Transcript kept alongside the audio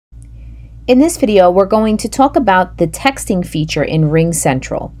In this video, we're going to talk about the texting feature in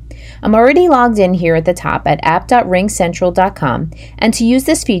RingCentral. I'm already logged in here at the top at app.ringcentral.com, and to use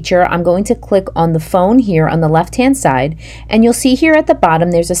this feature, I'm going to click on the phone here on the left-hand side, and you'll see here at the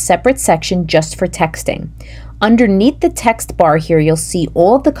bottom there's a separate section just for texting. Underneath the text bar here, you'll see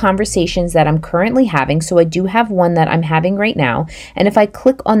all of the conversations that I'm currently having. So I do have one that I'm having right now. And if I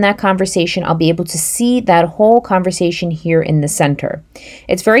click on that conversation, I'll be able to see that whole conversation here in the center.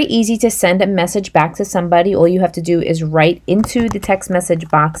 It's very easy to send a message back to somebody. All you have to do is write into the text message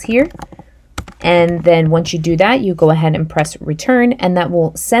box here. And then once you do that, you go ahead and press return, and that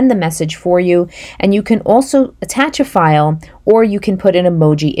will send the message for you. And you can also attach a file, or you can put an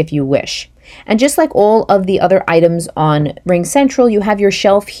emoji if you wish. And just like all of the other items on RingCentral, you have your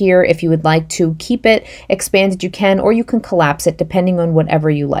shelf here. If you would like to keep it expanded, you can, or you can collapse it depending on whatever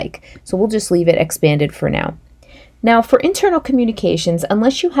you like. So we'll just leave it expanded for now. Now, for internal communications,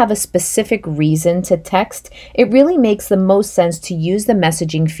 unless you have a specific reason to text, it really makes the most sense to use the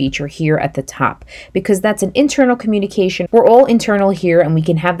messaging feature here at the top, because that's an internal communication. We're all internal here, and we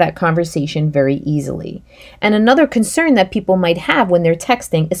can have that conversation very easily. And another concern that people might have when they're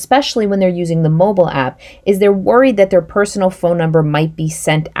texting, especially when they're using the mobile app, is they're worried that their personal phone number might be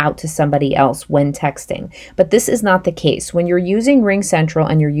sent out to somebody else when texting. But this is not the case. When you're using RingCentral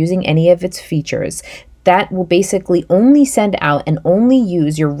and you're using any of its features, that will basically only send out and only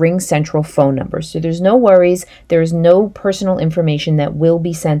use your RingCentral phone number. So there's no worries. There's no personal information that will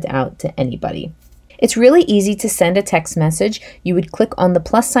be sent out to anybody. It's really easy to send a text message. You would click on the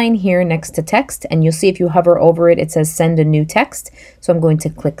plus sign here next to text, and you'll see if you hover over it, it says send a new text. So I'm going to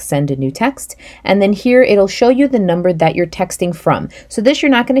click send a new text. And then here it'll show you the number that you're texting from. So this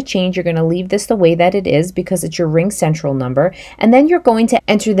you're not going to change. You're going to leave this the way that it is because it's your RingCentral number. And then you're going to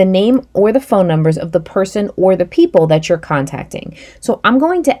enter the name or the phone numbers of the person or the people that you're contacting. So I'm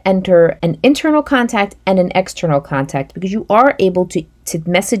going to enter an internal contact and an external contact because you are able to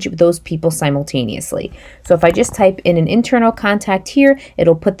message those people simultaneously. So if I just type in an internal contact here,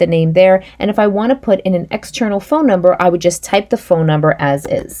 it'll put the name there. And if I want to put in an external phone number, I would just type the phone number as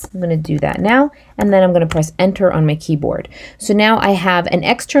is. I'm going to do that now, and then I'm going to press enter on my keyboard. So now I have an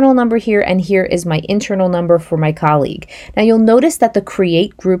external number here, and here is my internal number for my colleague. Now you'll notice that the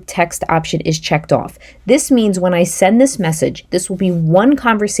create group text option is checked off. This means when I send this message, this will be one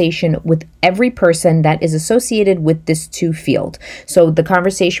conversation with every person that is associated with this to field. So the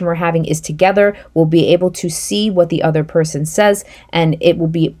conversation we're having is together. We'll be able to see what the other person says, and it will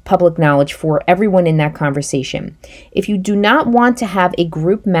be public knowledge for everyone in that conversation. If you do not want to have a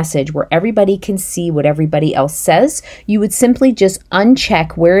group message where everybody can see what everybody else says, you would simply just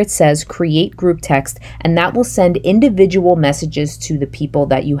uncheck where it says create group text, and that will send individual messages to the people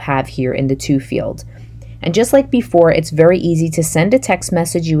that you have here in the to field. And just like before, it's very easy to send a text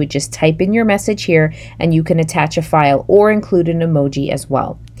message. You would just type in your message here, and you can attach a file or include an emoji as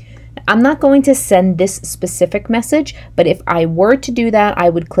well. I'm not going to send this specific message, but if I were to do that, I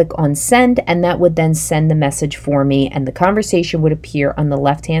would click on send, and that would then send the message for me, and the conversation would appear on the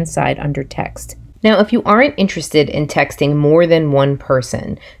left-hand side under text. Now, if you aren't interested in texting more than one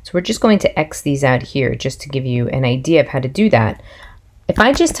person, so we're just going to X these out here just to give you an idea of how to do that. If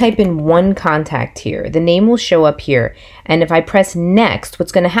I just type in one contact here, the name will show up here. And if I press next,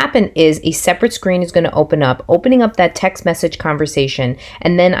 what's going to happen is a separate screen is going to open up, opening up that text message conversation.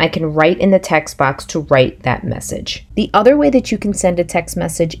 And then I can write in the text box to write that message. The other way that you can send a text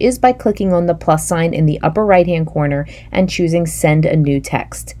message is by clicking on the plus sign in the upper right-hand corner and choosing send a new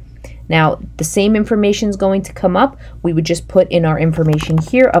text. Now, the same information is going to come up. We would just put in our information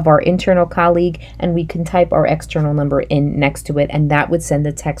here of our internal colleague, and we can type our external number in next to it, and that would send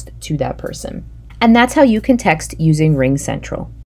the text to that person. And that's how you can text using RingCentral.